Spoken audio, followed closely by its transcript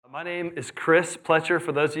My name is Chris Pletcher.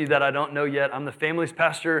 For those of you that I don't know yet, I'm the families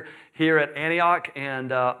pastor here at Antioch, and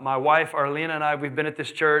my wife Arlena and I, we've been at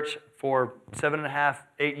this church for 7.5,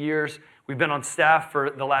 8 years. We've been on staff for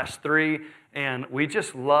the last 3, and we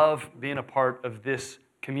just love being a part of this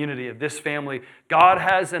community, of this family. God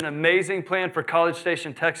has an amazing plan for College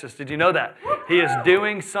Station, Texas. Did you know that? He is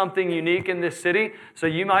doing something unique in this city. So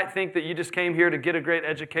you might think that you just came here to get a great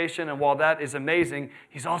education, and while that is amazing,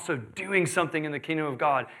 He's also doing something in the kingdom of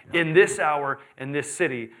God in this hour, in this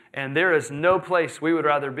city. And there is no place we would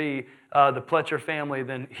rather be, the Pletcher family,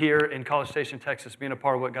 than here in College Station, Texas, being a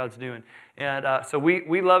part of what God's doing. And so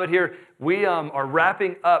we love it here. We are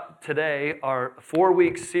wrapping up today our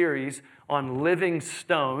 4-week series on living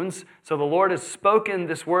stones. So the Lord has spoken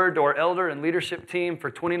this word to our elder and leadership team for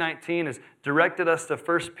 2019, has directed us to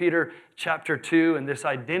 1 Peter chapter 2 and this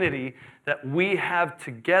identity that we have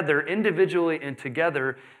together, individually and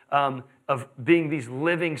together, of being these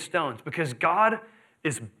living stones. Because God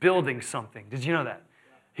is building something. Did you know that?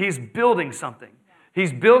 He's building something.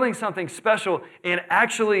 He's building something special, and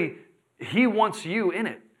actually, He wants you in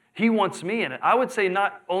it. He wants me in it. I would say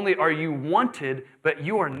not only are you wanted, but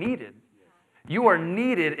you are needed. You are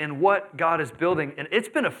needed in what God is building, and it's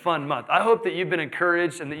been a fun month. I hope that you've been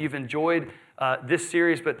encouraged and that you've enjoyed this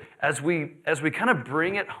series, but as we kind of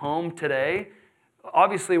bring it home today,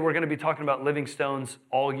 obviously we're going to be talking about living stones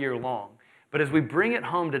all year long, but as we bring it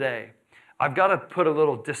home today, I've got to put a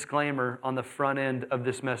little disclaimer on the front end of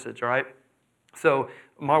this message, all right? So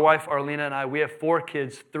my wife Arlena and I, we have 4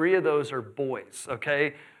 kids. 3 of those are boys,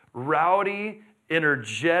 okay? Rowdy,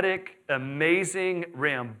 energetic, amazing,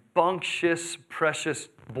 rambunctious, precious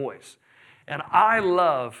boys. And I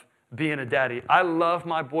love being a daddy. I love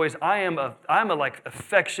my boys. I'm a like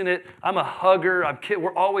affectionate, I'm a hugger.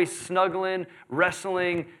 We're always snuggling,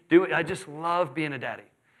 wrestling, I just love being a daddy.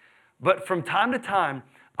 But from time to time,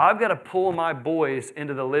 I've got to pull my boys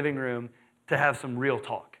into the living room to have some real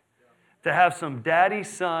talk. To have some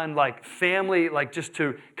daddy-son, like family, like just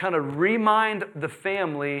to kind of remind the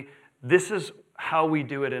family, this is how we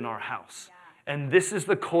do it in our house. And this is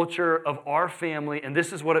the culture of our family, and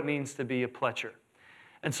this is what it means to be a Pletcher.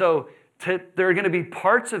 And so there are going to be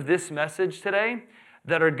parts of this message today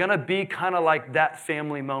that are going to be kind of like that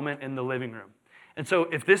family moment in the living room. And so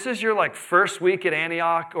if this is your like first week at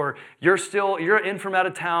Antioch, or you're in from out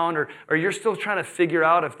of town, or you're still trying to figure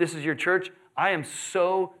out if this is your church, I am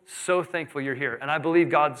so thankful you're here. And I believe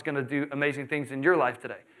God's going to do amazing things in your life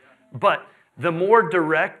today. But the more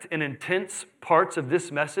direct and intense parts of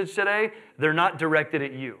this message today, they're not directed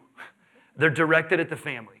at you. They're directed at the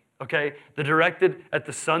family, okay? They're directed at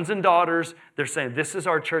the sons and daughters. They're saying, this is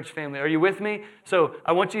our church family. Are you with me? So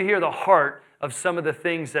I want you to hear the heart of some of the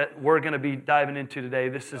things that we're going to be diving into today.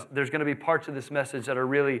 There's going to be parts of this message that are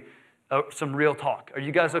really some real talk. Are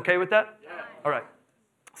you guys okay with that? Yeah. All right.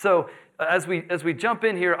 So as we jump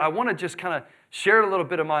in here, I want to just kind of share a little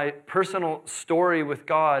bit of my personal story with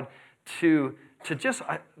God to just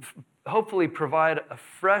hopefully provide a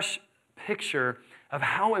fresh picture of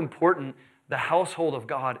how important the household of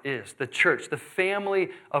God is, the church, the family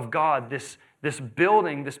of God, this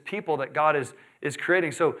building, this people that God is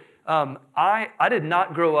creating. So I did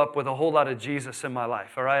not grow up with a whole lot of Jesus in my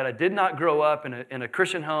life, all right? I did not grow up in a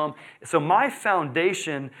Christian home. So my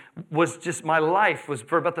foundation was just, my life was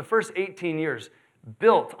for about the first 18 years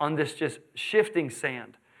built on this just shifting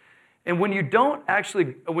sand. And when we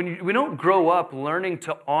don't grow up learning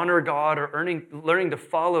to honor God or learning to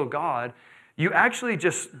follow God, you actually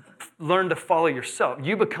just learn to follow yourself.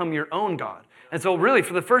 You become your own God. And so really,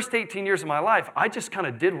 for the first 18 years of my life, I just kind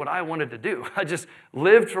of did what I wanted to do. I just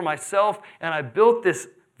lived for myself, and I built this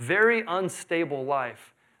very unstable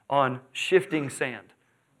life on shifting sand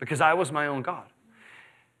because I was my own God.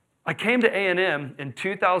 I came to A&M in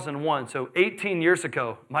 2001, so 18 years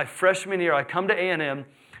ago. My freshman year, I come to A&M,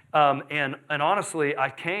 and honestly, I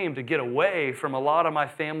came to get away from a lot of my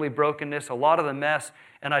family brokenness, a lot of the mess,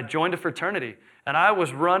 and I joined a fraternity. And I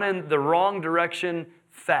was running the wrong direction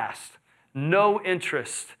fast. No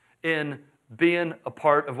interest in being a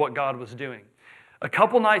part of what God was doing. A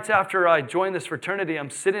couple nights after I joined this fraternity, I'm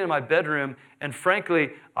sitting in my bedroom, and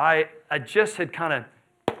frankly, I just had kind of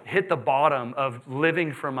hit the bottom of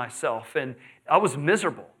living for myself, and I was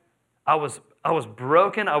miserable. I was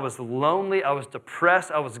broken, I was lonely, I was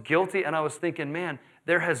depressed, I was guilty, and I was thinking, man,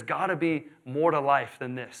 there has got to be more to life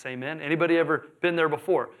than this, amen? Anybody ever been there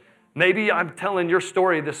before? Maybe I'm telling your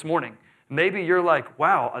story this morning. Maybe you're like,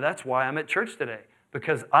 wow, that's why I'm at church today,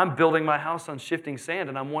 because I'm building my house on shifting sand,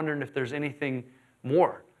 and I'm wondering if there's anything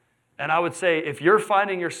more. And I would say, if you're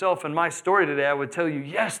finding yourself in my story today, I would tell you,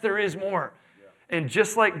 yes, there is more. And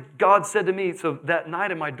just like God said to me, so that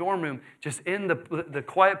night in my dorm room, just in the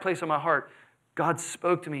quiet place of my heart, God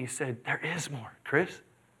spoke to me. He said, there is more, Chris.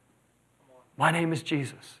 My name is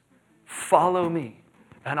Jesus. Follow me,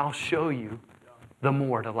 and I'll show you the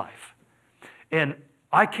more to life. And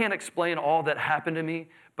I can't explain all that happened to me,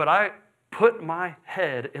 but I put my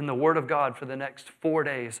head in the Word of God for the next 4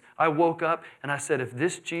 days. I woke up and I said, if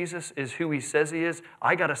this Jesus is who he says he is,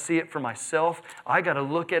 I got to see it for myself. I got to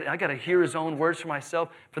look at it. I got to hear his own words for myself.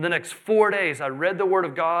 For the next 4 days, I read the Word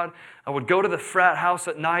of God. I would go to the frat house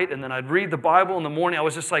at night, and then I'd read the Bible in the morning. I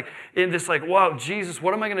was just like, in this like, wow, Jesus,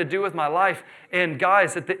 what am I going to do with my life? And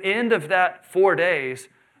guys, at the end of that 4 days,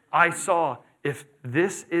 I saw if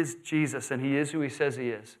this is Jesus and he is who he says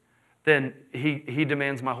he is, then he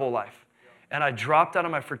demands my whole life. And I dropped out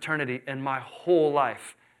of my fraternity, and my whole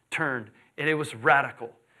life turned, and it was radical.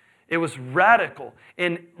 It was radical.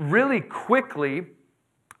 And really quickly,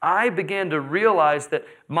 I began to realize that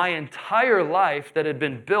my entire life that had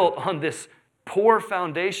been built on this poor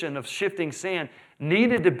foundation of shifting sand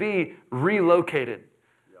needed to be relocated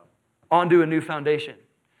onto a new foundation.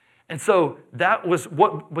 And so that was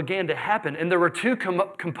what began to happen. And there were two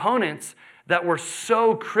components that were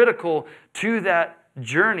so critical to that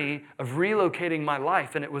journey of relocating my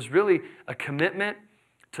life. And it was really a commitment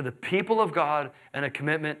to the people of God and a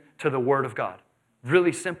commitment to the Word of God.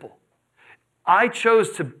 Really simple. I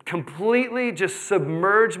chose to completely just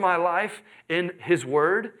submerge my life in His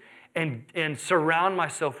Word and surround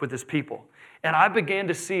myself with His people. And I began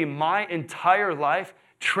to see my entire life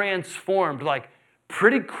transformed like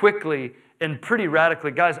pretty quickly and pretty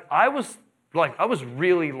radically. Guys, I was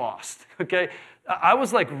really lost, okay? I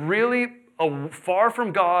was like really far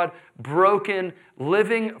from God, broken,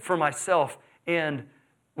 living for myself. And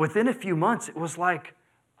within a few months, it was like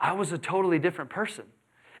I was a totally different person.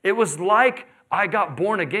 It was like I got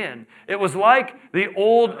born again. It was like the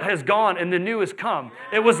old has gone and the new has come.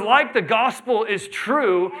 It was like the gospel is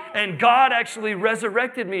true and God actually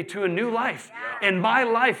resurrected me to a new life. And my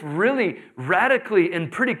life really radically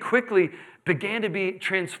and pretty quickly began to be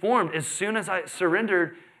transformed as soon as I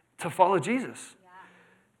surrendered to follow Jesus.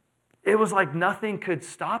 It was like nothing could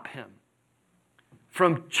stop him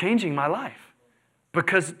from changing my life.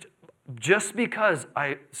 Because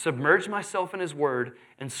I submerged myself in his word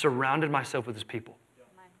and surrounded myself with his people.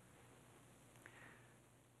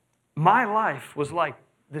 My life was like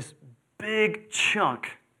this big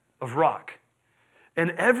chunk of rock.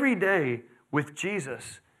 And every day with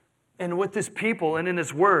Jesus and with his people and in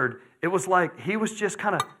his word, it was like he was just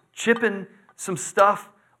kind of chipping some stuff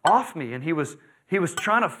off me. And he was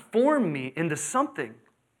trying to form me into something.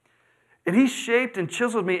 And he shaped and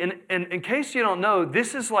chiseled me. And in case you don't know,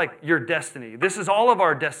 this is like your destiny. This is all of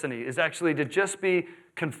our destiny, is actually to just be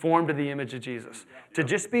conformed to the image of Jesus. To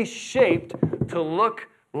just be shaped to look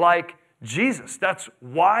like Jesus. That's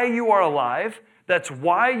why you are alive. That's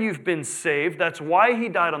why you've been saved. That's why he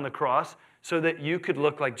died on the cross, so that you could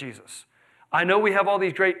look like Jesus. I know we have all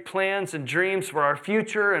these great plans and dreams for our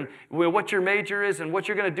future and what your major is and what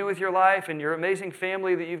you're going to do with your life and your amazing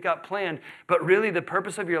family that you've got planned. But really the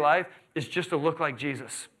purpose of your life is just to look like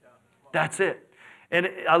Jesus. That's it. And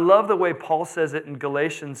I love the way Paul says it in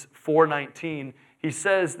Galatians 4:19. He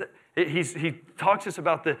says that he talks to us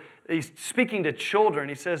about he's speaking to children.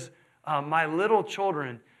 He says, my little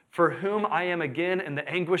children, for whom I am again in the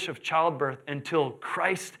anguish of childbirth until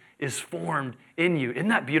Christ is formed in you. Isn't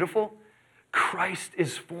that beautiful? Christ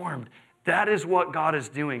is formed. That is what God is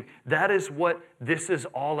doing. That is what this is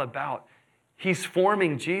all about. He's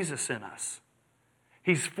forming Jesus in us.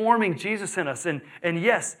 He's forming Jesus in us. And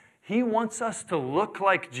yes, he wants us to look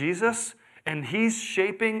like Jesus, and he's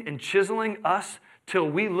shaping and chiseling us till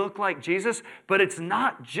we look like Jesus, but it's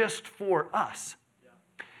not just for us.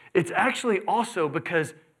 It's actually also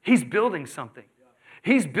because he's building something.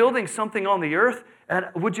 He's building something on the earth, and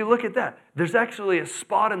would you look at that? There's actually a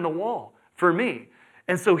spot in the wall for me.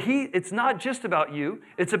 And so it's not just about you,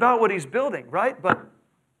 it's about what he's building, right? But,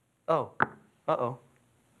 all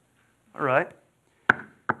right.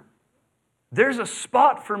 There's a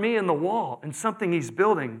spot for me in the wall and something he's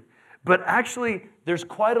building, but actually there's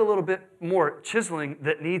quite a little bit more chiseling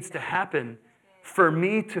that needs to happen for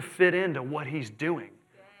me to fit into what he's doing.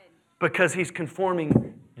 Because he's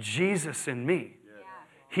conforming Jesus in me.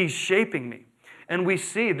 He's shaping me. And we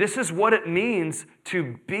see this is what it means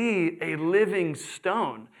to be a living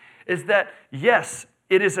stone, is that, yes,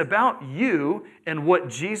 it is about you and what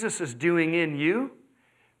Jesus is doing in you,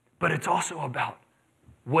 but it's also about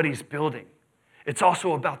what he's building. It's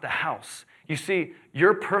also about the house. You see,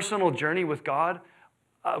 your personal journey with God,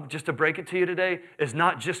 just to break it to you today, is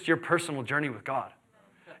not just your personal journey with God.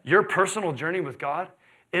 your personal journey with God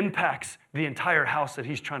impacts the entire house that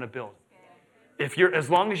he's trying to build. As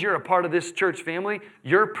long as you're a part of this church family,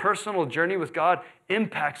 your personal journey with God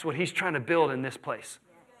impacts what he's trying to build in this place.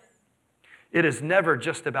 It is never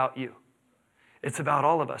just about you. It's about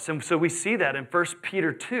all of us. And so we see that in 1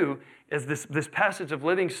 Peter 2, as this passage of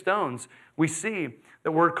living stones, we see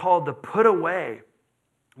that we're called to put away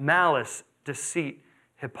malice, deceit,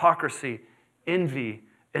 hypocrisy, envy,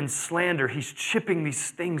 and slander. He's chipping these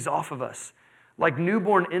things off of us. Like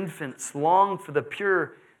newborn infants, long for the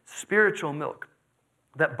pure spiritual milk,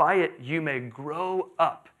 that by it you may grow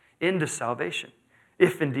up into salvation,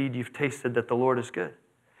 if indeed you've tasted that the Lord is good.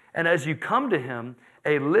 And as you come to him,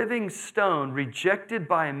 a living stone rejected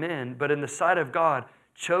by men, but in the sight of God,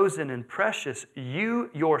 chosen and precious, you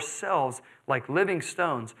yourselves, like living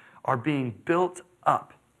stones, are being built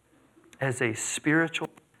up as a spiritual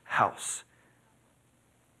house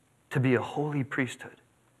to be a holy priesthood,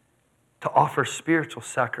 to offer spiritual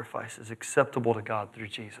sacrifices acceptable to God through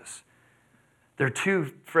Jesus. There are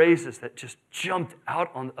two phrases that just jumped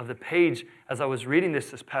out of the page as I was reading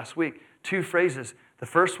this past week. Two phrases. The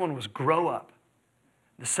first one was grow up.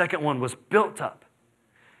 The second one was built up.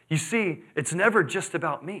 You see, it's never just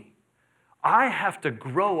about me. I have to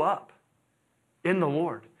grow up in the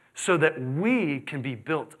Lord so that we can be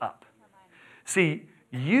built up. See,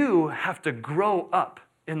 you have to grow up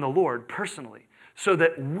in the Lord personally so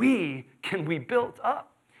that we can be built up.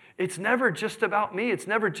 It's never just about me. It's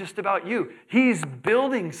never just about you. He's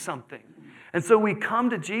building something. And so we come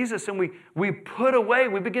to Jesus and we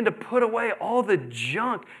begin to put away all the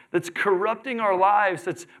junk that's corrupting our lives,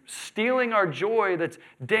 that's stealing our joy, that's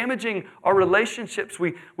damaging our relationships.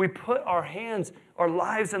 We put our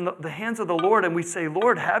lives in the hands of the Lord, and we say,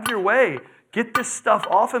 Lord, have your way. Get this stuff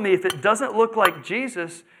off of me. If it doesn't look like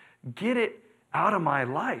Jesus, get it out of my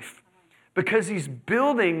life. Because he's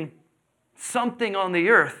building something on the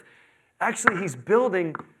earth. Actually, he's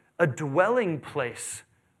building a dwelling place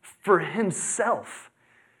for himself.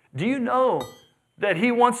 Do you know that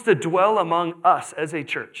he wants to dwell among us as a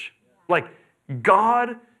church? Like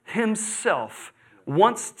God himself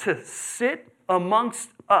wants to sit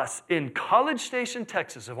amongst us in College Station,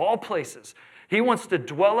 Texas, of all places. He wants to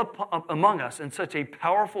dwell among us in such a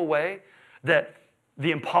powerful way that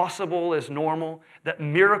the impossible is normal, that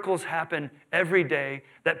miracles happen every day,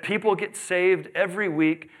 that people get saved every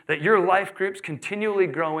week, that your life group's continually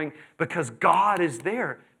growing because God is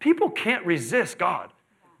there. People can't resist God.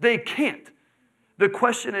 They can't. The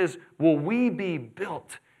question is, will we be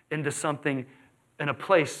built into something in a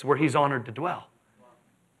place where he's honored to dwell?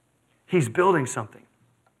 He's building something.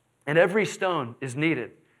 And every stone is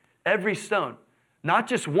needed. Every stone. Not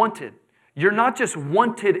just wanted. You're not just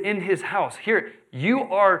wanted in his house. Here, you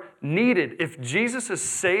are needed. If Jesus has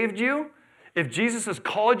saved you, if Jesus has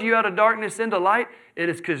called you out of darkness into light, it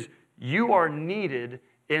is because you are needed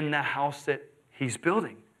in the house that he's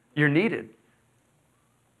building. You're needed.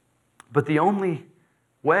 But the only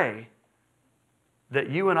way that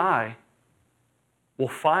you and I will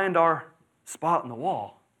find our spot in the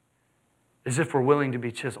wall is if we're willing to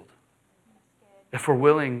be chiseled. If we're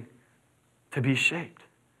willing to be shaped.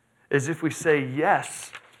 Is if we say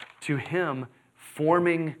yes to him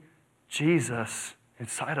forming Jesus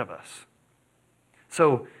inside of us.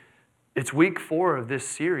 So it's week 4 of this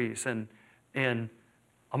series, and I'm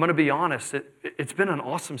going to be honest, it's been an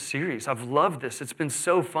awesome series. I've loved this. It's been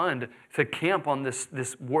so fun to camp on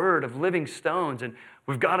this word of living stones, and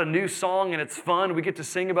we've got a new song, and it's fun. We get to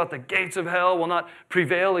sing about the gates of hell will not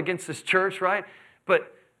prevail against this church, right?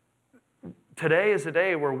 But today is a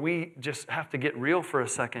day where we just have to get real for a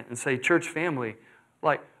second and say, church family,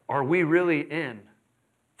 like, are we really in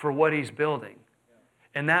for what he's building?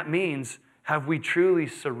 And that means, have we truly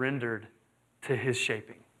surrendered to his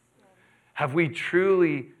shaping? Have we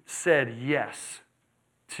truly said yes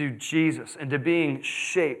to Jesus and to being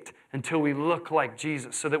shaped until we look like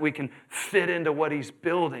Jesus so that we can fit into what he's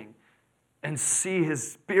building and see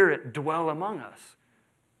his Spirit dwell among us?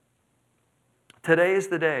 Today is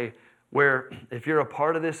the day where if you're a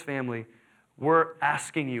part of this family, we're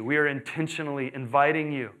asking you, we are intentionally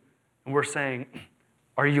inviting you, and we're saying,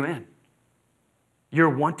 are you in? You're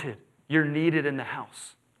wanted. You're needed in the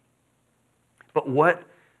house. But what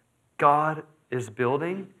God is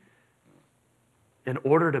building, in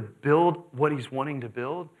order to build what he's wanting to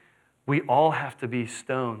build, we all have to be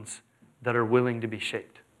stones that are willing to be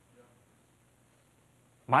shaped.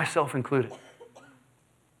 Myself included.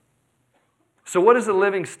 So what is a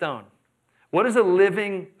living stone? What is a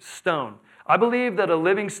living stone? I believe that a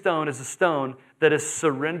living stone is a stone that is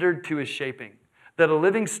surrendered to his shaping. That a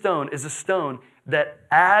living stone is a stone that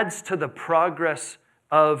adds to the progress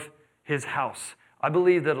of his house. I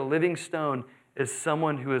believe that a living stone is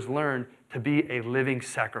someone who has learned to be a living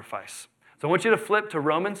sacrifice. So I want you to flip to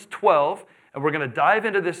Romans 12, and we're going to dive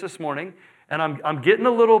into this morning. And I'm getting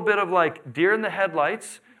a little bit of like deer in the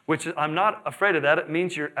headlights, which I'm not afraid of that. It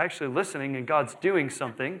means you're actually listening and God's doing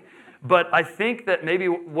something. But I think that maybe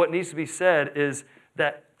what needs to be said is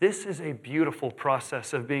that this is a beautiful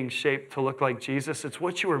process of being shaped to look like Jesus. It's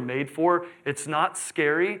what you were made for. It's not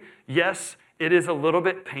scary. Yes, it is a little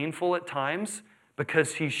bit painful at times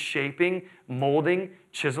because he's shaping, molding,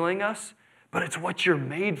 chiseling us. But it's what you're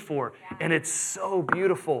made for. And it's so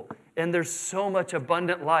beautiful. And there's so much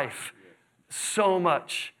abundant life. So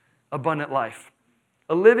much abundant life.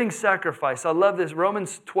 A living sacrifice. I love this.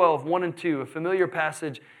 Romans 12, 1 and 2, a familiar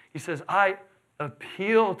passage. He says, I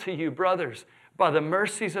appeal to you, brothers, by the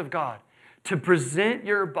mercies of God, to present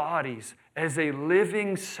your bodies as a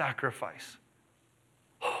living sacrifice,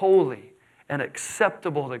 holy and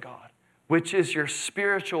acceptable to God, which is your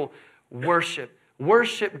spiritual worship.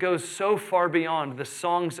 Worship goes so far beyond the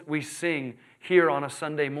songs that we sing here on a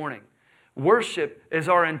Sunday morning. Worship is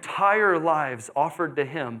our entire lives offered to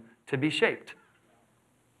Him to be shaped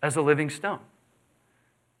as a living stone.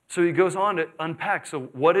 So he goes on to unpack. So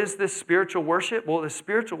what is this spiritual worship? Well, the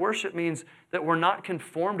spiritual worship means that we're not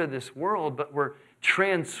conformed to this world, but we're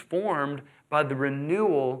transformed by the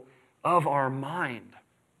renewal of our mind.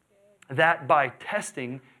 That by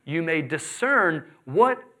testing, you may discern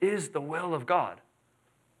what is the will of God.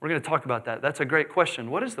 We're going to talk about that. That's a great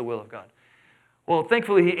question. What is the will of God? Well,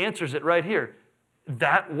 thankfully, he answers it right here.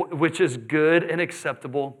 That which is good and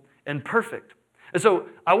acceptable and perfect. And so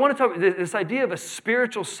I want to talk this idea of a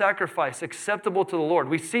spiritual sacrifice acceptable to the Lord.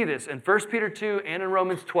 We see this in 1 Peter 2 and in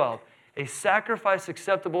Romans 12. A sacrifice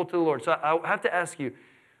acceptable to the Lord. So I have to ask you,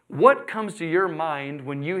 what comes to your mind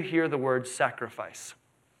when you hear the word sacrifice?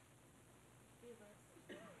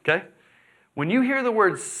 Okay? When you hear the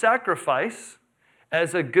word sacrifice,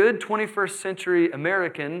 as a good 21st century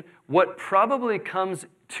American, what probably comes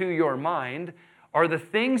to your mind are the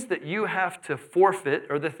things that you have to forfeit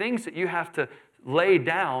or the things that you have to lay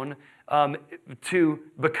down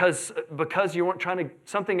because you weren't trying to,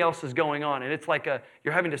 something else is going on. And it's like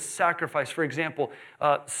you're having to sacrifice, for example,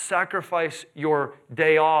 sacrifice your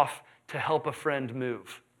day off to help a friend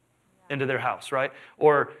move into their house, right?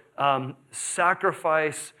 Or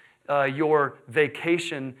sacrifice your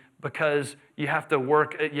vacation because you have to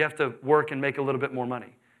work and make a little bit more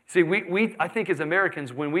money. See, I think as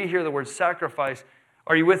Americans, when we hear the word sacrifice,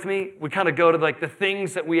 are you with me? We kind of go to like the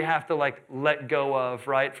things that we have to like let go of,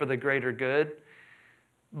 right, for the greater good.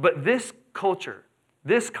 But this culture,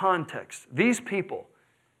 this context, these people,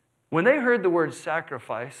 when they heard the word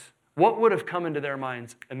sacrifice, what would have come into their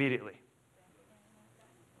minds immediately?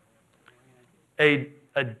 A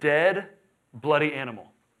dead, bloody animal.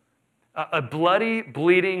 A bloody,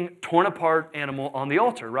 bleeding, torn apart animal on the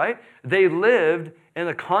altar, right? They lived in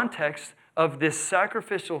the context of this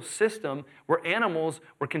sacrificial system where animals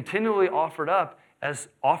were continually offered up as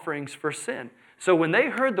offerings for sin. So when they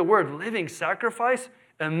heard the word living sacrifice,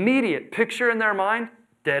 immediate picture in their mind,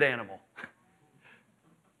 dead animal.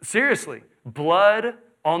 Seriously, blood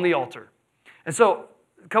on the altar. And so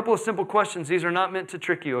a couple of simple questions. These are not meant to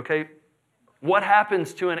trick you, okay? What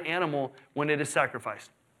happens to an animal when it is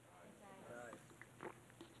sacrificed?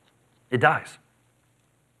 It dies.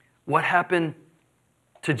 What happened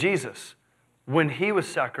to Jesus when he was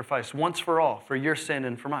sacrificed once for all for your sin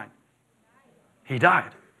and for mine? He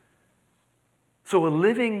died. So a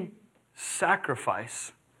living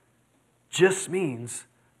sacrifice just means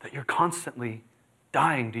that you're constantly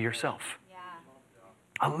dying to yourself.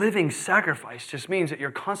 A living sacrifice just means that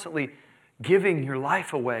you're constantly giving your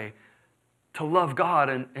life away to love God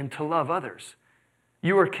and to love others.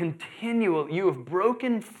 You have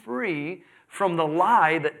broken free from the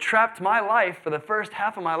lie that trapped my life for the first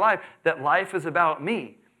half of my life, that life is about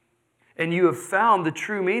me. And you have found the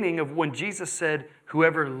true meaning of when Jesus said,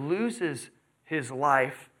 whoever loses his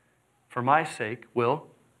life for my sake will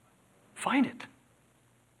find it.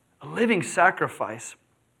 A living sacrifice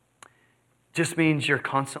just means you're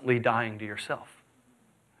constantly dying to yourself.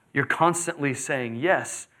 You're constantly saying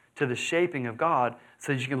yes to the shaping of God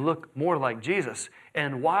so that you can look more like Jesus.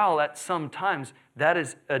 And while at sometimes that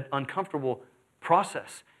is an uncomfortable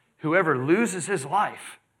process, whoever loses his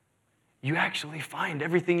life, you actually find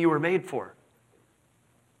everything you were made for.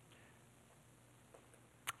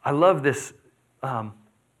 I love this, that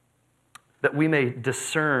we may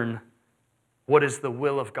discern what is the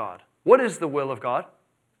will of God. What is the will of God?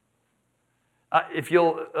 If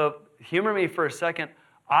you'll humor me for a second,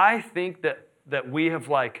 I think that we have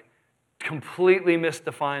like completely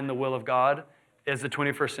misdefined the will of God as the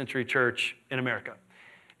 21st century church in America.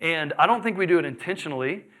 And I don't think we do it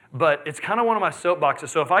intentionally, but it's kind of one of my soapboxes.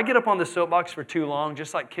 So if I get up on this soapbox for too long,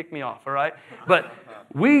 just like kick me off, all right? But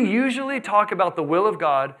we usually talk about the will of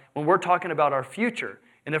God when we're talking about our future.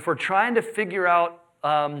 And if we're trying to figure out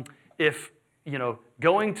if,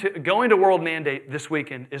 going to World Mandate this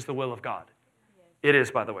weekend is the will of God. It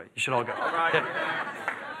is, by the way. You should all go. Okay.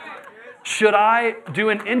 Should I do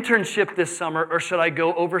an internship this summer, or should I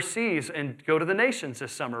go overseas and go to the nations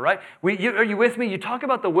this summer, right? Are you with me? You talk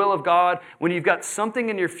about the will of God when you've got something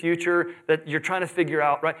in your future that you're trying to figure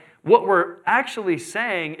out, right? What we're actually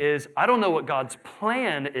saying is, I don't know what God's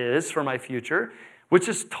plan is for my future, which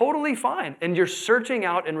is totally fine. And you're searching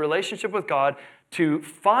out in relationship with God to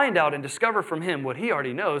find out and discover from Him what He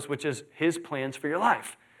already knows, which is His plans for your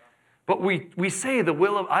life. But we say the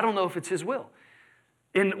will of, I don't know if it's His will.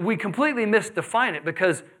 And we completely misdefine it,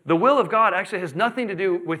 because the will of God actually has nothing to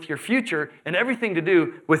do with your future and everything to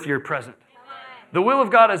do with your present. The will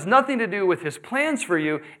of God has nothing to do with His plans for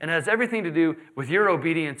you and has everything to do with your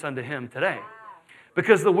obedience unto Him today.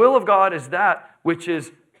 Because the will of God is that which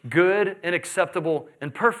is good and acceptable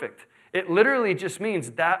and perfect. It literally just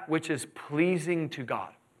means that which is pleasing to God.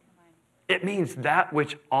 It means that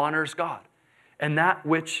which honors God and that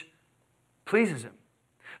which pleases Him.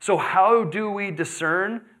 So how do we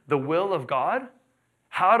discern the will of God?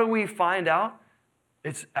 How do we find out?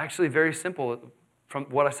 It's actually very simple. From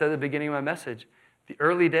what I said at the beginning of my message, the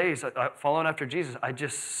early days, following after Jesus, I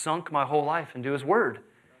just sunk my whole life into His Word.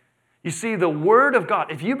 You see, the Word of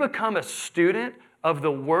God, if you become a student of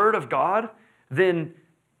the Word of God, then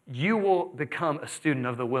you will become a student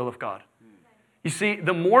of the will of God. You see,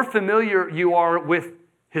 the more familiar you are with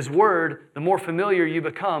His Word, the more familiar you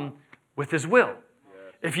become with His will.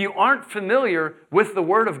 If you aren't familiar with the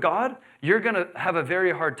Word of God, you're going to have a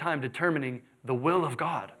very hard time determining the will of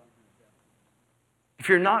God. If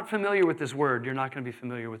you're not familiar with His Word, you're not going to be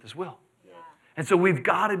familiar with His will. And so we've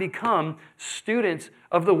got to become students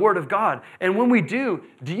of the Word of God. And when we do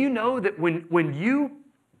you know that when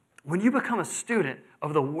you become a student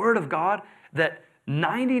of the Word of God, that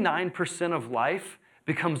 99% of life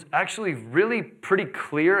becomes actually really pretty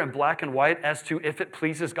clear and black and white as to if it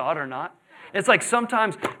pleases God or not? It's like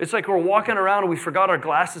sometimes, it's like we're walking around and we forgot our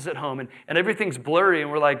glasses at home and everything's blurry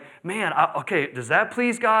and we're like, man, okay, does that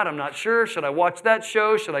please God? I'm not sure. Should I watch that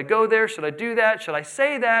show? Should I go there? Should I do that? Should I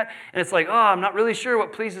say that? And it's like, oh, I'm not really sure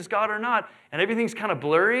what pleases God or not. And everything's kind of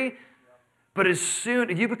blurry. But as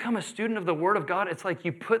soon as you become a student of the Word of God, it's like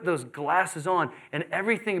you put those glasses on and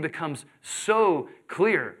everything becomes so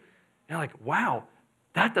clear. And you're like, wow,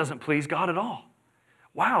 that doesn't please God at all.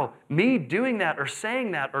 Wow, me doing that or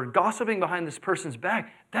saying that or gossiping behind this person's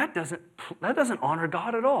back, that doesn't honor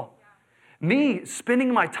God at all. Me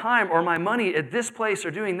spending my time or my money at this place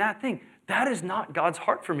or doing that thing, that is not God's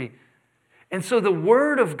heart for me. And so the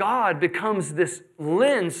Word of God becomes this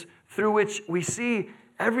lens through which we see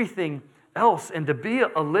everything else. And to be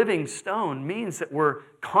a living stone means that we're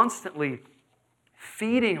constantly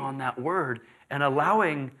feeding on that Word and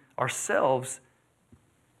allowing ourselves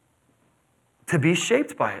to be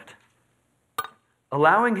shaped by it.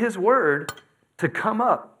 Allowing His Word to come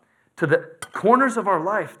up to the corners of our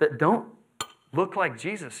life that don't look like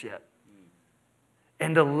Jesus yet.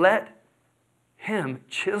 And to let Him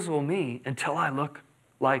chisel me until I look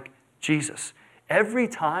like Jesus. Every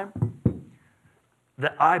time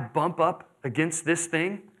that I bump up against this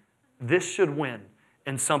thing, this should win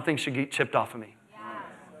and something should get chipped off of me.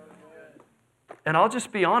 And I'll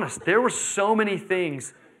just be honest, there were so many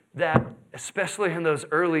things that, especially in those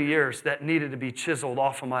early years, that needed to be chiseled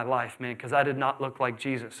off of my life, man, because I did not look like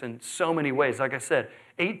Jesus in so many ways. Like I said,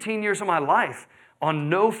 18 years of my life on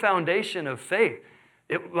no foundation of faith.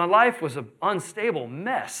 My life was an unstable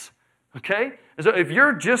mess, okay? So if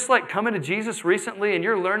you're just like coming to Jesus recently and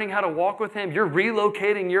you're learning how to walk with Him, you're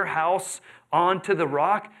relocating your house onto the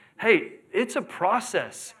rock, hey, it's a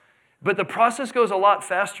process. But the process goes a lot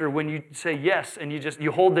faster when you say yes and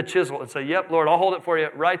you hold the chisel and say, yep, Lord, I'll hold it for you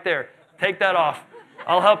right there. Take that off.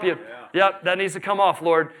 I'll help you. Yep, that needs to come off,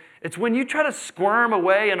 Lord. It's when you try to squirm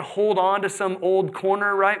away and hold on to some old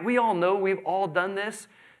corner, right? We all know we've all done this.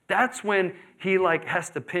 That's when He has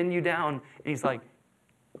to pin you down and He's like,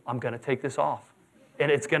 I'm going to take this off. And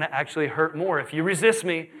it's going to actually hurt more if you resist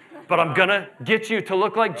me, but I'm going to get you to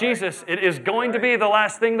look like Jesus. It is going to be the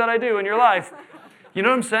last thing that I do in your life. You know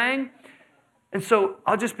what I'm saying? And so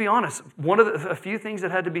I'll just be honest. A few things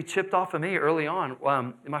that had to be chipped off of me early on,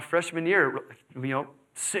 in my freshman year,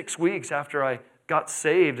 6 weeks after I got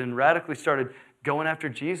saved and radically started going after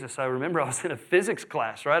Jesus, I remember I was in a physics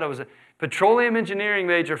class, right? I was a petroleum engineering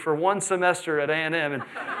major for one semester at A&M, and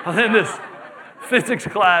I was in this physics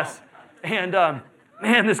class. And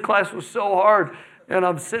man, this class was so hard. And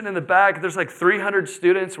I'm sitting in the back. There's like 300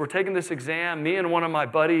 students. We're taking this exam, me and one of my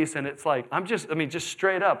buddies. And it's like, just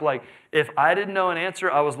straight up. Like, if I didn't know an answer,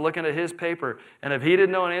 I was looking at his paper. And if he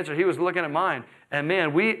didn't know an answer, he was looking at mine. And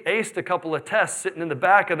man, we aced a couple of tests sitting in the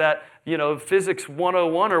back of that, Physics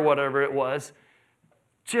 101 or whatever it was.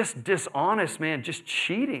 Just dishonest, man, just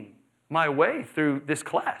cheating my way through this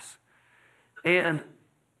class. And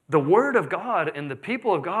the Word of God and the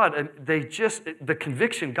people of God, the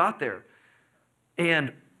conviction got there.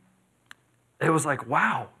 And it was like,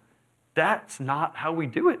 wow, that's not how we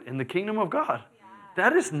do it in the kingdom of God.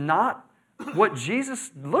 That is not what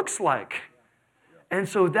Jesus looks like. And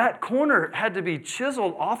so that corner had to be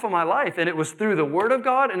chiseled off of my life. And it was through the Word of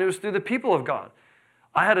God and it was through the people of God.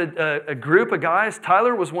 I had a group of guys.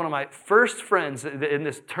 Tyler was one of my first friends in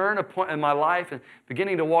this turn point in my life and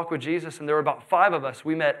beginning to walk with Jesus. And there were about 5 of us.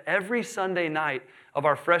 We met every Sunday night of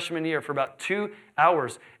our freshman year for about 2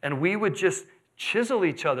 hours. And we would just chisel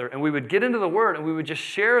each other, and we would get into the Word, and we would just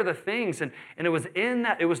share the things, and it was in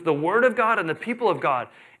that, it was the Word of God and the people of God,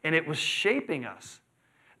 and it was shaping us.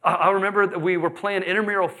 I remember that we were playing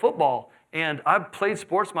intramural football, and I've played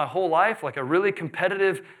sports my whole life, like a really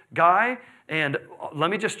competitive guy, and let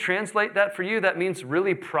me just translate that for you. That means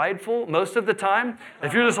really prideful most of the time.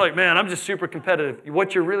 If you're just like, man, I'm just super competitive,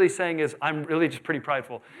 what you're really saying is, I'm really just pretty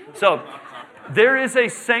prideful. So there is a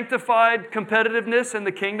sanctified competitiveness in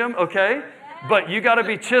the kingdom, okay? But you got to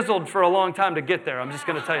be chiseled for a long time to get there. I'm just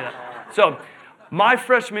going to tell you that. So my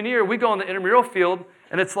freshman year, we go on the intramural field,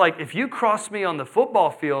 and it's like, if you cross me on the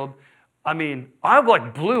football field, I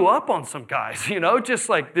like blew up on some guys, just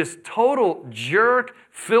like this total jerk,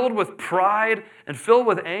 filled with pride and filled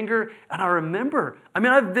with anger. And I remember, I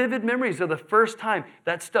have vivid memories of the first time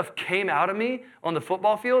that stuff came out of me on the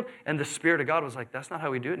football field, and the Spirit of God was like, that's not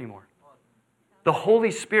how we do it anymore. The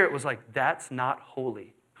Holy Spirit was like, that's not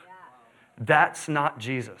holy. That's not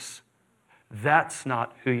Jesus. That's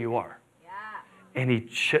not who you are. And he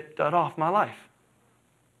chipped that off my life.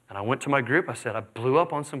 And I went to my group. I said, I blew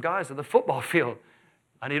up on some guys at the football field.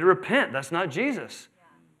 I need to repent. That's not Jesus.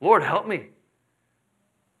 Lord, help me.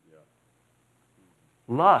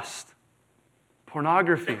 Lust,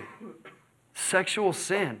 pornography, sexual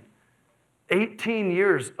sin. 18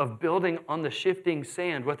 years of building on the shifting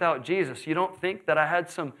sand without Jesus. You don't think that I had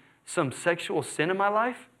some sexual sin in my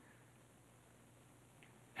life?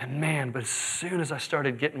 And man, but as soon as I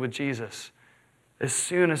started getting with Jesus, as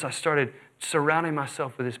soon as I started surrounding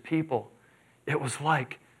myself with his people, it was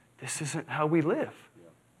like, this isn't how we live.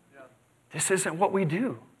 This isn't what we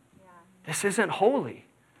do. This isn't holy.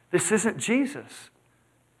 This isn't Jesus.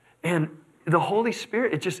 And the Holy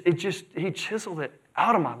Spirit, he chiseled it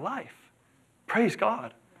out of my life. Praise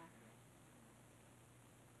God.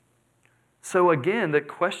 So again, the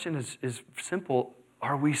question is simple.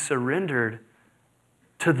 Are we surrendered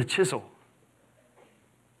to the chisel?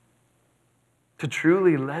 To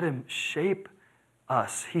truly let him shape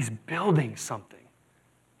us. He's building something.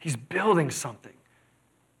 He's building something.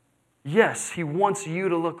 Yes, he wants you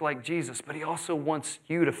to look like Jesus, but he also wants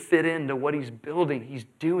you to fit into what he's building. He's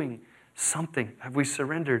doing something. Have we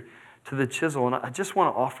surrendered to the chisel? And I just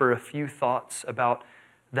want to offer a few thoughts about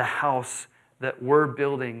the house that we're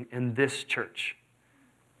building in this church.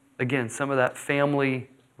 Again, some of that family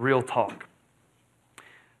real talk.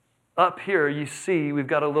 Up here, you see, we've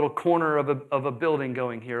got a little corner of a building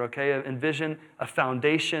going here, okay? Envision a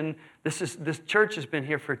foundation. This church has been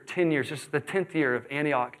here for 10 years. This is the 10th year of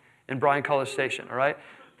Antioch in Bryan College Station, all right?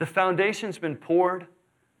 The foundation's been poured.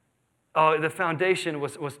 The foundation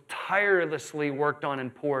was tirelessly worked on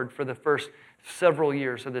and poured for the first several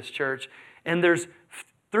years of this church. And there's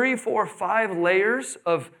 3, 4, 5 layers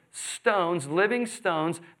of stones, living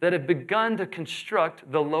stones, that have begun to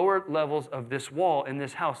construct the lower levels of this wall in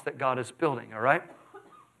this house that God is building, all right?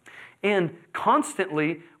 And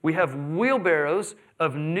constantly, we have wheelbarrows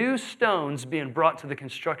of new stones being brought to the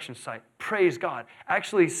construction site. Praise God.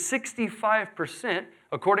 Actually, 65%,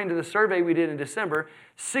 according to the survey we did in December,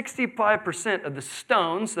 65% of the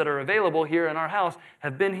stones that are available here in our house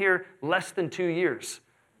have been here less than 2 years.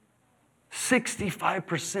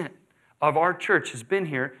 65% of our church has been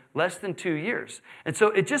here less than 2 years. And so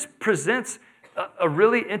it just presents a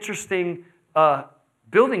really interesting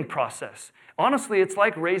building process. Honestly, it's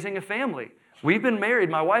like raising a family. We've been married,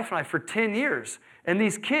 my wife and I, for 10 years, and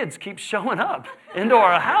these kids keep showing up into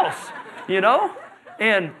our house,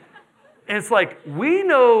 And it's like, we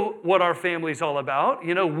know what our family's all about.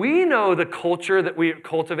 We know the culture that we're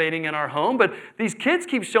cultivating in our home, but these kids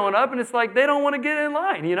keep showing up, and it's like they don't want to get in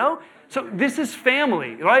line, So this is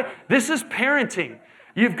family, right? This is parenting.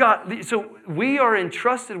 So we are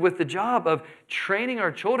entrusted with the job of training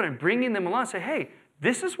our children, bringing them along, say, hey,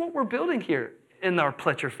 this is what we're building here in our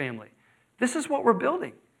Pletcher family. This is what we're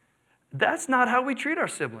building. That's not how we treat our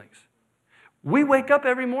siblings. We wake up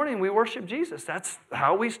every morning, we worship Jesus. That's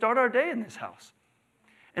how we start our day in this house.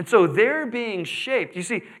 And so they're being shaped, you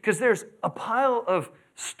see, because there's a pile of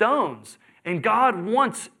stones, and God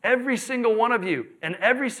wants every single one of you and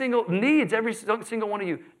needs every single one of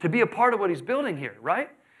you to be a part of what he's building here, right?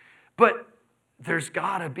 But there's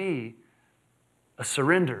got to be a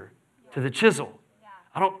surrender to the chisel.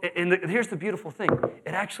 Here's the beautiful thing.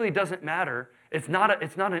 It actually doesn't matter. It's not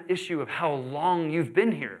an issue of how long you've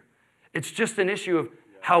been here. It's just an issue of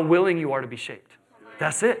how willing you are to be shaped.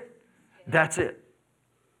 That's it. That's it.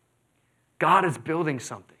 God is building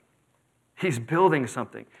something. He's building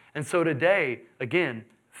something. And so today, again,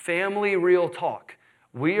 family real talk.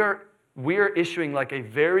 We are issuing like a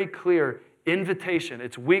very clear invitation.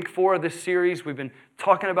 It's week 4 of this series. We've been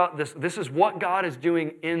talking about this. This is what God is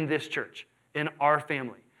doing in this church, in our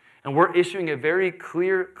family. And we're issuing a very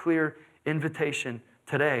clear invitation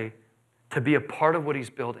today to be a part of what he's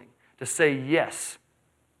building, to say yes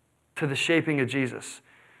to the shaping of Jesus.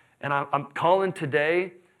 And I'm calling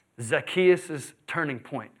today Zacchaeus' turning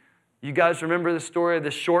point. You guys remember the story of the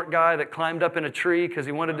short guy that climbed up in a tree because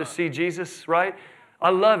he wanted to see Jesus, right? I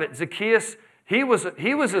love it. Zacchaeus, he was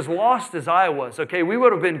as lost as I was, okay? We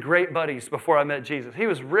would have been great buddies before I met Jesus. He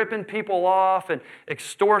was ripping people off and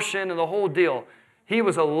extortion and the whole deal. He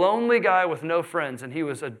was a lonely guy with no friends, and he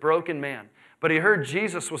was a broken man. But he heard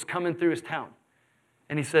Jesus was coming through his town.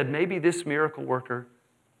 And he said, maybe this miracle worker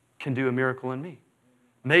can do a miracle in me.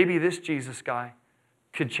 Maybe this Jesus guy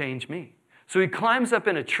could change me. So he climbs up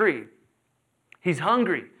in a tree. He's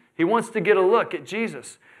hungry. He wants to get a look at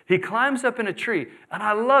Jesus. He climbs up in a tree, and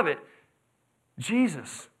I love it.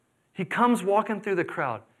 Jesus, he comes walking through the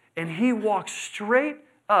crowd, and he walks straight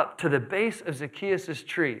up to the base of Zacchaeus'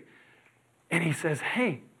 tree. And he says,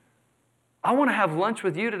 hey, I want to have lunch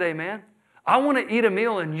with you today, man. I want to eat a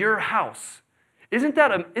meal in your house. Isn't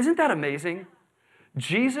that amazing?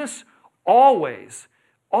 Jesus always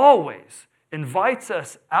invites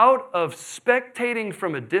us out of spectating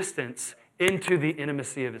from a distance into the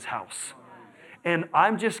intimacy of his house. And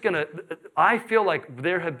I feel like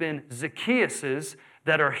there have been Zacchaeuses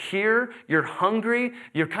that are here, you're hungry,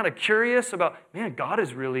 you're kind of curious about, man, God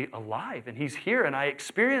is really alive and he's here and I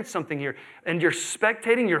experienced something here. And you're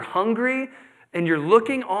spectating, you're hungry, and you're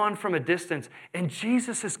looking on from a distance, and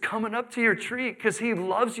Jesus is coming up to your tree because he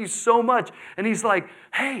loves you so much. And he's like,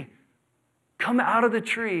 hey, come out of the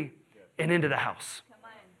tree and into the house.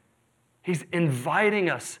 He's inviting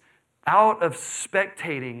us out of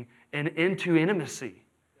spectating and into intimacy.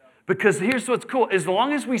 Because here's what's cool. As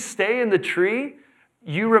long as we stay in the tree,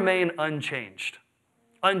 you remain unchanged.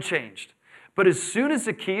 Unchanged. But as soon as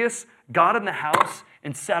Zacchaeus got in the house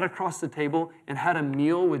and sat across the table and had a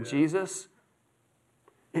meal with Jesus,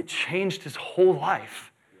 it changed his whole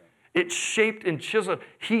life. It shaped and chiseled.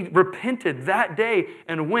 He repented that day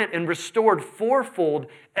and went and restored fourfold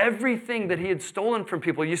everything that he had stolen from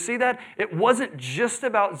people. You see that? It wasn't just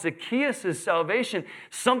about Zacchaeus' salvation.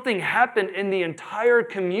 Something happened in the entire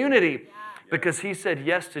community because he said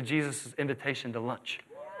yes to Jesus' invitation to lunch.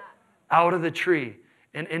 Out of the tree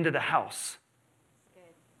and into the house.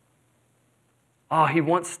 Oh, he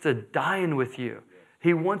wants to dine with you.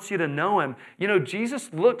 He wants you to know him. You know, Jesus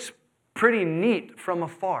looks pretty neat from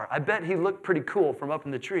afar. I bet he looked pretty cool from up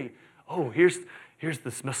in the tree. Oh, here's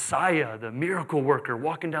this Messiah, the miracle worker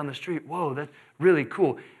walking down the street. Whoa, that's really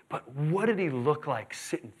cool. But what did he look like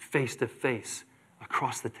sitting face to face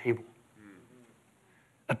across the table?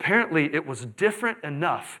 Apparently, it was different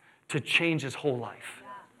enough to change his whole life.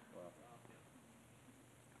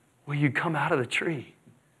 Will you come out of the tree?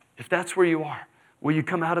 If that's where you are, will you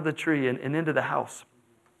come out of the tree and into the house?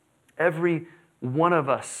 Every one of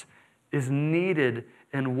us is needed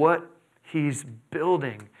in what he's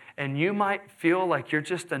building. And you might feel like you're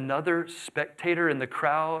just another spectator in the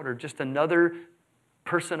crowd or just another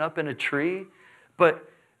person up in a tree. But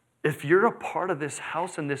if you're a part of this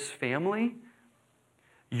house and this family,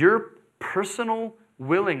 your personal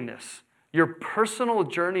willingness, your personal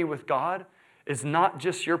journey with God is not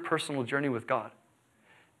just your personal journey with God.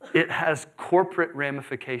 It has corporate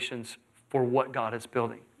ramifications for what God is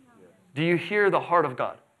building. Do you hear the heart of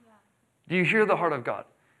God? Do you hear the heart of God?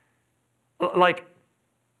 Like,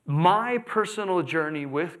 my personal journey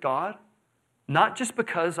with God, not just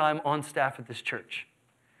because I'm on staff at this church,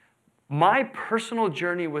 my personal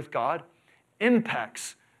journey with God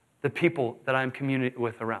impacts the people that I'm communicating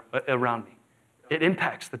with around me. It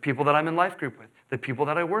impacts the people that I'm in life group with, the people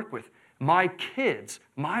that I work with. My kids,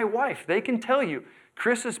 my wife, they can tell you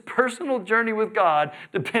Chris's personal journey with God,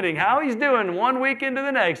 depending how he's doing one week into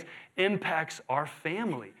the next, impacts our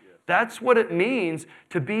family. That's what it means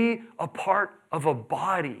to be a part of a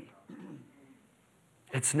body.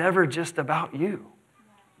 It's never just about you.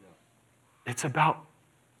 It's about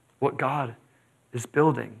what God is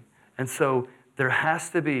building. And so there has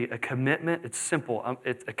to be a commitment. It's simple.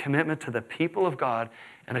 It's a commitment to the people of God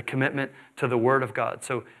and a commitment to the Word of God.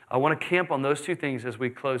 So I want to camp on those two things as we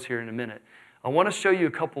close here in a minute. I want to show you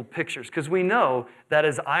a couple pictures because we know that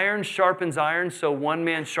as iron sharpens iron, so one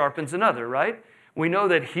man sharpens another, right? We know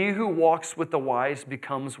that he who walks with the wise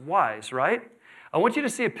becomes wise, right? I want you to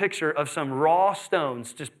see a picture of some raw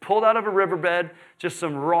stones just pulled out of a riverbed, just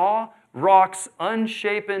some raw rocks,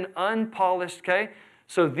 unshapen, unpolished, okay?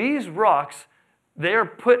 So these rocks, they are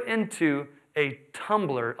put into a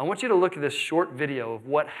tumbler. I want you to look at this short video of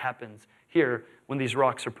what happens here when these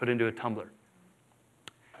rocks are put into a tumbler.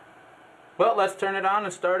 Well, let's turn it on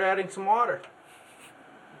and start adding some water.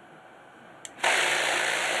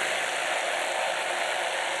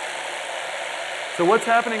 So what's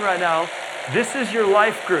happening right now, this is your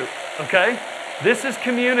life group, okay? This is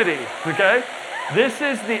community, okay? This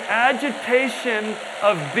is the agitation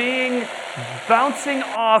of bouncing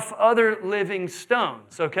off other living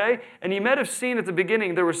stones, okay? And you might have seen at the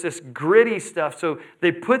beginning there was this gritty stuff. So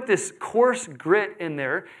they put this coarse grit in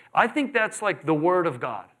there. I think that's like the Word of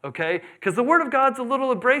God, okay? Because the Word of God's a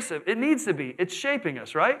little abrasive. It needs to be. It's shaping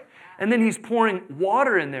us, right? And then he's pouring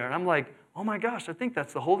water in there. And I'm like, oh my gosh, I think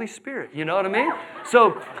that's the Holy Spirit. You know what I mean?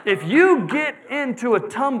 So if you get into a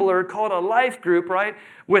tumbler called a life group, right,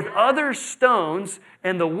 with other stones,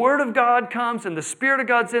 and the Word of God comes and the Spirit of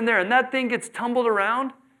God's in there, and that thing gets tumbled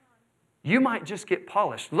around, you might just get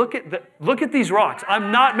polished. Look at these rocks. I'm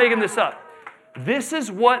not making this up. This is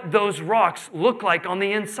what those rocks look like on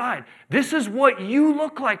the inside. This is what you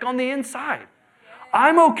look like on the inside.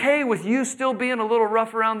 I'm okay with you still being a little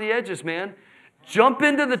rough around the edges, man. Jump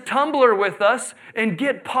into the tumbler with us and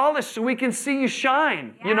get polished so we can see you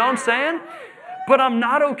shine. You know what I'm saying? But I'm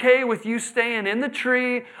not okay with you staying in the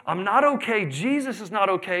tree. I'm not okay. Jesus is not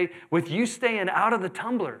okay with you staying out of the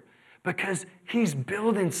tumbler because he's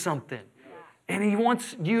building something. And he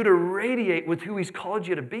wants you to radiate with who he's called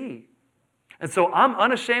you to be. And so I'm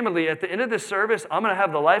unashamedly, at the end of this service, I'm going to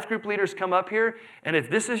have the life group leaders come up here. And if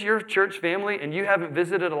this is your church family and you haven't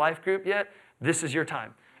visited a life group yet, this is your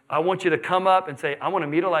time. I want you to come up and say, I want to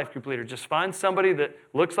meet a life group leader. Just find somebody that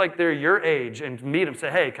looks like they're your age and meet them.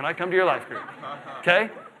 Say, hey, can I come to your life group? Okay?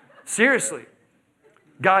 Seriously.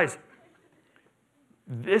 Guys,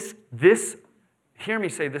 hear me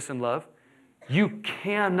say this in love. You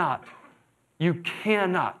cannot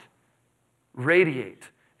radiate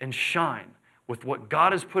and shine with what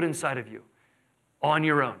God has put inside of you on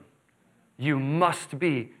your own. You must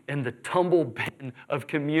be in the tumble bin of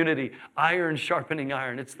community, iron sharpening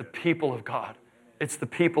iron. It's the people of God. It's the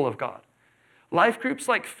people of God. Life groups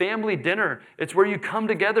like family dinner, it's where you come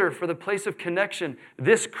together for the place of connection.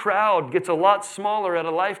 This crowd gets a lot smaller at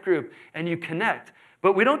a life group and you connect.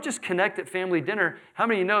 But we don't just connect at family dinner. How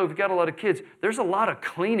many of you know if you've got a lot of kids, there's a lot of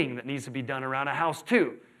cleaning that needs to be done around a house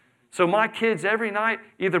too. So my kids every night,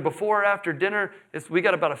 either before or after dinner, we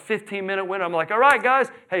got about a 15-minute window. I'm like, all right, guys.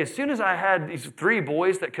 Hey, as soon as I had these 3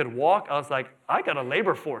 boys that could walk, I was like, I got a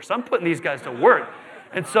labor force. I'm putting these guys to work.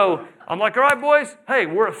 And so I'm like, all right, boys. Hey,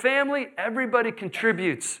 we're a family. Everybody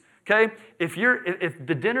contributes. Okay? If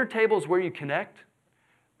the dinner table is where you connect,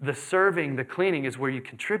 the serving, the cleaning is where you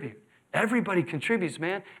contribute. Everybody contributes,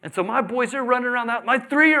 man. And so my boys are running around that. My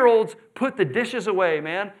 3-year-olds put the dishes away,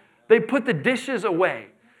 man. They put the dishes away.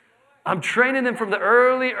 I'm training them from the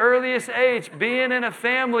earliest age. Being in a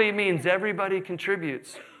family means everybody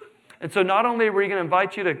contributes. And so not only are we going to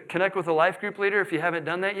invite you to connect with a life group leader if you haven't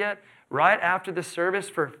done that yet, right after the service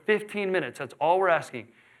for 15 minutes, that's all we're asking.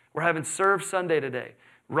 We're having Serve Sunday today.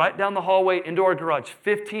 Right down the hallway into our garage,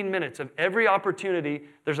 15 minutes of every opportunity.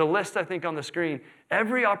 There's a list, I think, on the screen.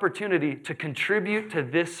 Every opportunity to contribute to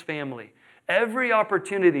this family. Every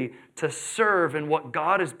opportunity to serve in what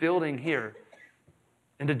God is building here.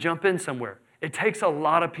 And to jump in somewhere. It takes a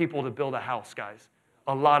lot of people to build a house, guys.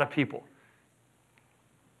 A lot of people.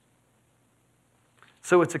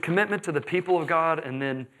 So it's a commitment to the people of God, and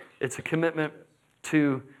then it's a commitment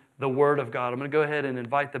to the Word of God. I'm going to go ahead and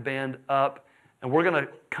invite the band up, and we're going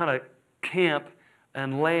to kind of camp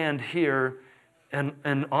and land here. And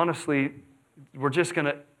honestly, we're just going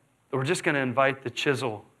to invite the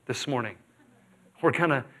chisel this morning. We're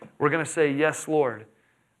going to say, yes, Lord.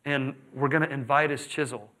 And we're going to invite his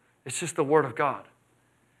chisel. It's just the Word of God.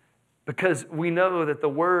 Because we know that the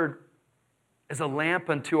Word is a lamp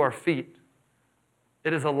unto our feet.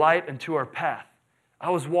 It is a light unto our path. I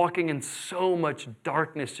was walking in so much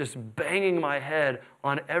darkness, just banging my head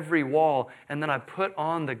on every wall. And then I put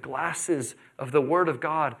on the glasses of the Word of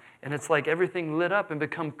God, and it's like everything lit up and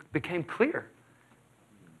became clear.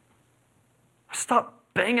 I stopped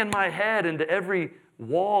banging my head into every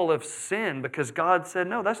wall of sin because God said,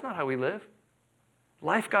 no, that's not how we live.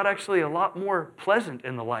 Life got actually a lot more pleasant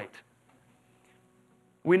in the light.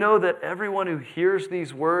 We know that everyone who hears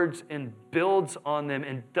these words and builds on them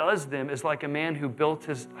and does them is like a man who built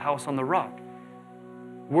his house on the rock.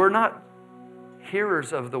 We're not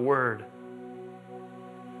hearers of the word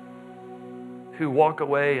who walk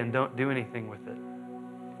away and don't do anything with it.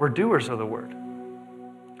 We're doers of the word.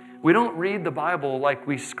 We don't read the Bible like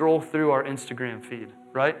we scroll through our Instagram feed,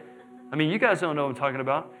 right? I mean, you guys don't know what I'm talking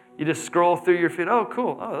about. You just scroll through your feed. Oh,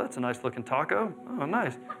 cool. Oh, that's a nice looking taco. Oh,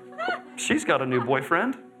 nice. She's got a new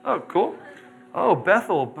boyfriend. Oh, cool. Oh,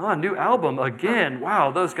 Bethel, new album again.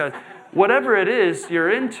 Wow, those guys. Whatever it is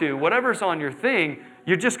you're into, whatever's on your thing,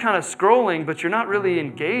 you're just kind of scrolling, but you're not really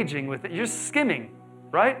engaging with it. You're just skimming,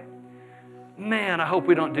 right? Man, I hope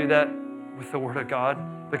we don't do that with the Word of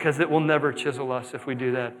God, because it will never chisel us if we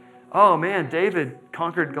do that. Oh, man, David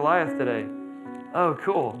conquered Goliath today. Oh,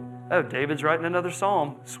 cool. Oh, David's writing another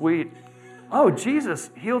psalm. Sweet. Oh, Jesus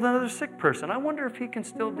healed another sick person. I wonder if he can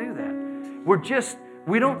still do that.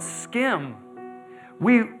 We don't skim.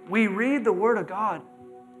 We read the Word of God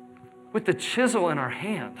with the chisel in our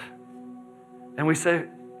hand. And we say,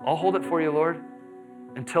 I'll hold it for you, Lord,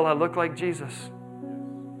 until I look like Jesus.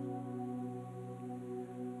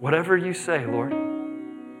 Whatever you say, Lord,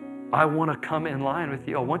 I want to come in line with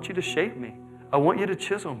you. I want you to shape me. I want you to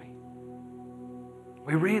chisel me.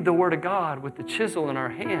 We read the Word of God with the chisel in our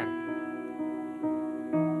hand.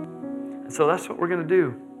 And so that's what we're going to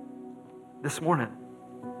do this morning.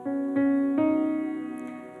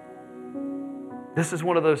 This is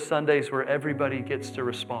one of those Sundays where everybody gets to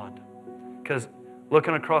respond. Because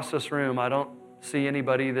looking across this room, I don't see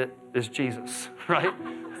anybody that is Jesus, right?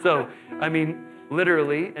 So, I mean,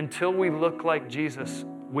 literally, until we look like Jesus,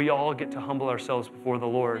 we all get to humble ourselves before the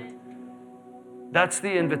Lord. That's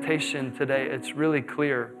the invitation today. It's really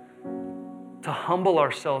clear. To humble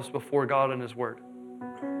ourselves before God and His Word.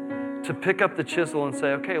 To pick up the chisel and say,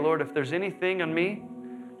 okay, Lord, if there's anything in me,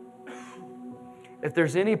 if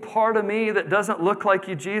there's any part of me that doesn't look like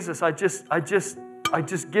you, Jesus, I just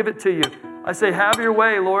give it to you. I say, have your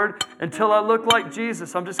way, Lord, until I look like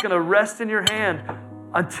Jesus. I'm just going to rest in your hand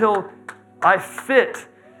until I fit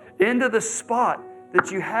into the spot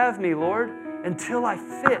that you have me, Lord, until I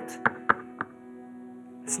fit.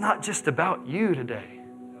 It's not just about you today.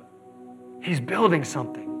 He's building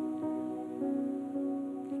something.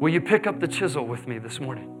 Will you pick up the chisel with me this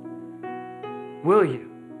morning? Will you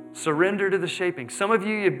surrender to the shaping? Some of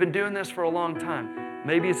you, you've been doing this for a long time.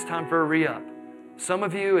 Maybe it's time for a re-up. Some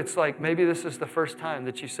of you, it's like maybe this is the first time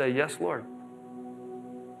that you say, yes, Lord.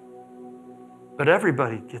 But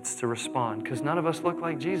everybody gets to respond because none of us look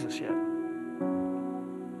like Jesus yet.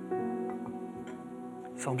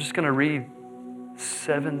 So I'm just going to read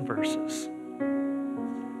 7 verses.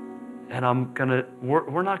 And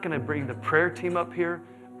we're not going to bring the prayer team up here.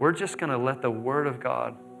 We're just going to let the Word of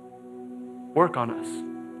God work on us.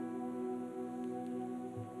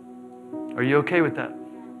 Are you okay with that?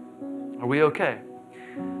 Are we okay?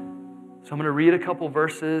 So I'm going to read a couple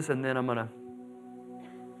verses and then I'm going to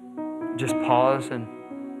just pause and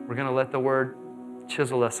we're going to let the Word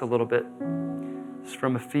chisel us a little bit. It's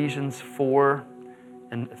from Ephesians 4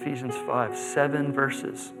 and Ephesians 5, 7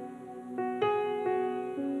 verses.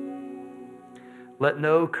 Let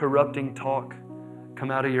no corrupting talk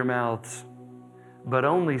come out of your mouths, but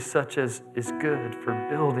only such as is good for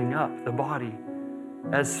building up the body,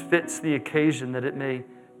 as fits the occasion, that it may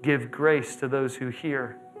give grace to those who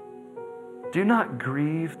hear. Do not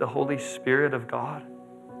grieve the Holy Spirit of God,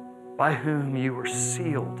 by whom you were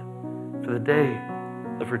sealed for the day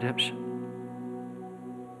of redemption.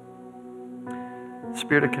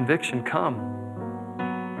 Spirit of conviction, come.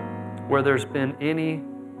 Where there's been any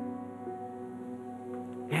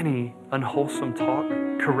unwholesome talk,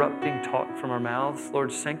 corrupting talk from our mouths,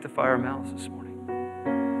 Lord, sanctify our mouths this morning.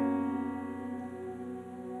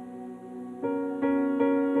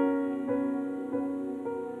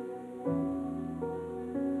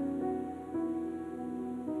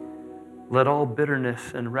 Let all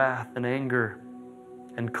bitterness and wrath and anger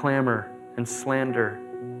and clamor and slander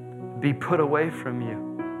be put away from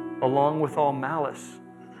you, along with all malice.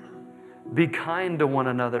 Be kind to one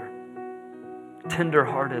another,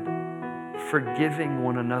 tender-hearted, forgiving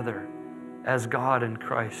one another as God in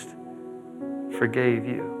Christ forgave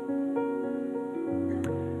you.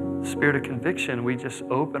 Spirit of conviction, we just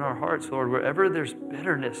open our hearts, Lord, wherever there's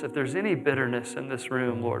bitterness, if there's any bitterness in this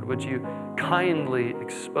room, Lord, would you kindly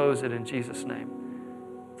expose it in Jesus' name?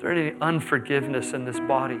 Is there any unforgiveness in this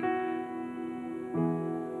body?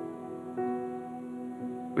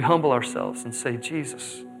 We humble ourselves and say,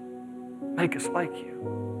 Jesus, make us like you.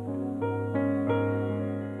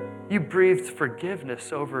 You breathed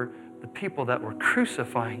forgiveness over the people that were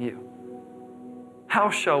crucifying you. How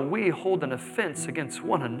shall we hold an offense against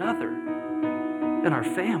one another in our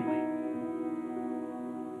family?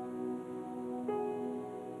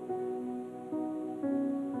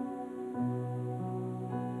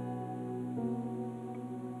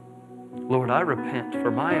 Lord, I repent for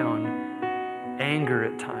my own anger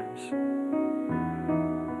at times.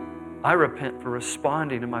 I repent for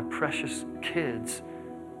responding to my precious kids,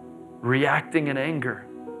 reacting in anger.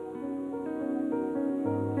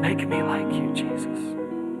 Make me like you, Jesus.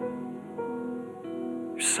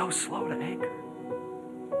 You're so slow to anger.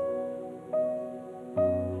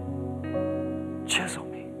 Chisel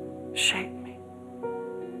me, shape me.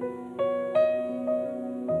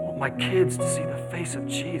 I want my kids to see the face of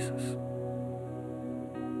Jesus,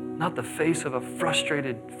 not the face of a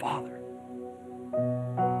frustrated father.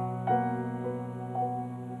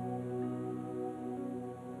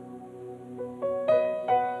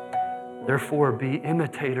 Therefore, be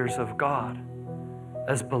imitators of God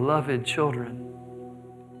as beloved children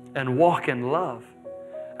and walk in love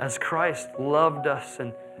as Christ loved us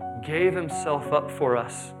and gave himself up for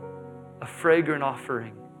us, a fragrant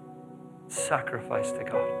offering, sacrifice to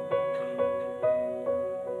God.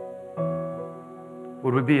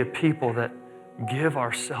 Would we be a people that give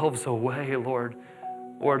ourselves away, Lord?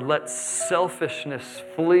 Lord, let selfishness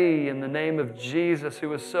flee in the name of Jesus, who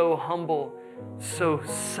was so humble, so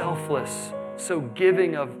selfless, so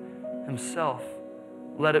giving of himself.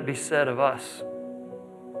 Let it be said of us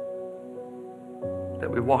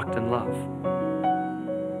that we walked in love.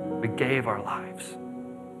 We gave our lives.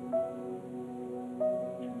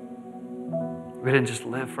 We didn't just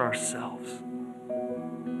live for ourselves.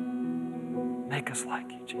 Make us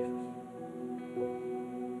like you, Jesus.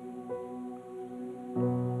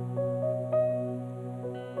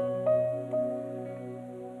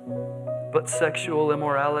 But sexual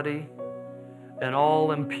immorality and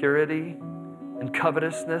all impurity and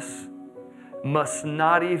covetousness must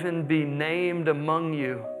not even be named among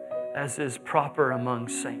you, as is proper among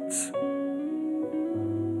saints.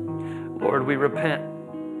 Lord, we repent.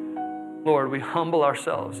 Lord, we humble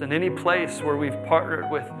ourselves in any place where we've partnered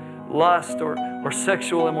with lust or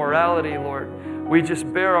sexual immorality, Lord. We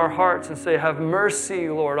just bare our hearts and say, have mercy,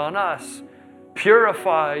 Lord, on us.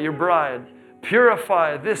 Purify your bride.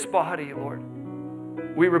 Purify this body, Lord.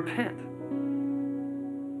 We repent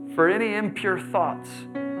for any impure thoughts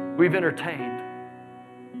we've entertained,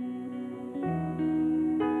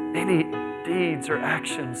 any deeds or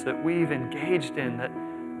actions that we've engaged in that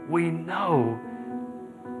we know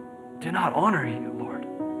do not honor you, Lord.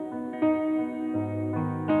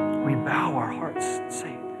 We bow our hearts and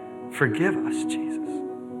say, forgive us, Jesus.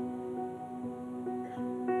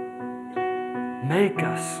 Make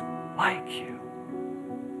us like you.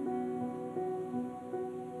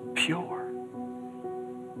 Pure,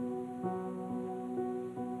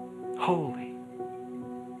 holy.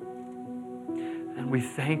 And we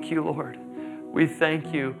thank you, Lord. We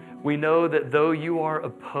thank you. We know that though you are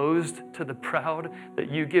opposed to the proud,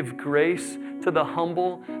 that you give grace to the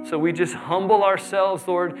humble. So we just humble ourselves,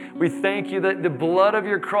 Lord. We thank you that the blood of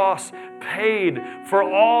your cross paid for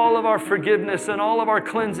all of our forgiveness and all of our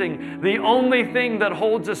cleansing. The only thing that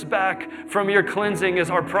holds us back from your cleansing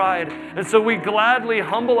is our pride. And so we gladly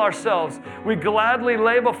humble ourselves. We gladly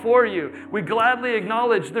lay before you. We gladly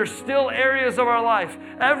acknowledge there's still areas of our life,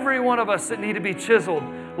 every one of us, that need to be chiseled.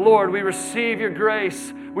 Lord, we receive your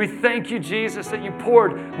grace. We thank you, Jesus, that you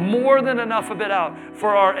poured more than enough of it out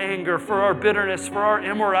for our anger, for our bitterness, for our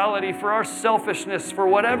immorality, for our selfishness, for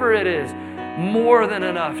whatever it is. More than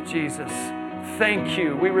enough, Jesus. Thank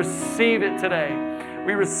you. We receive it today.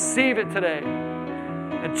 We receive it today.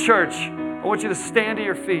 And church, I want you to stand to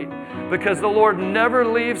your feet, because the Lord never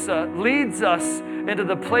leads us into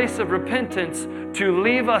the place of repentance to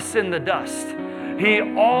leave us in the dust. He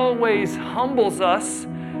always humbles us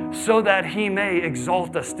so that he may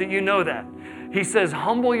exalt us. Do you know that? He says,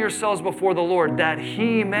 humble yourselves before the Lord that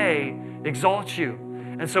he may exalt you.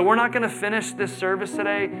 And so we're not going to finish this service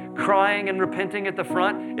today crying and repenting at the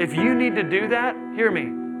front. If you need to do that, hear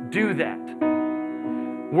me, do that.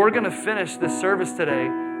 We're going to finish this service today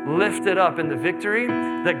lifted up in the victory,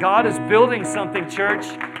 that God is building something, church.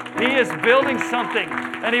 He is building something,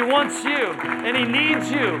 and He wants you, and He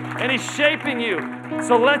needs you, and He's shaping you.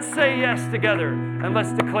 So let's say yes together, and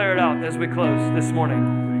let's declare it out as we close this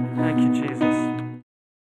morning. Thank you, Jesus.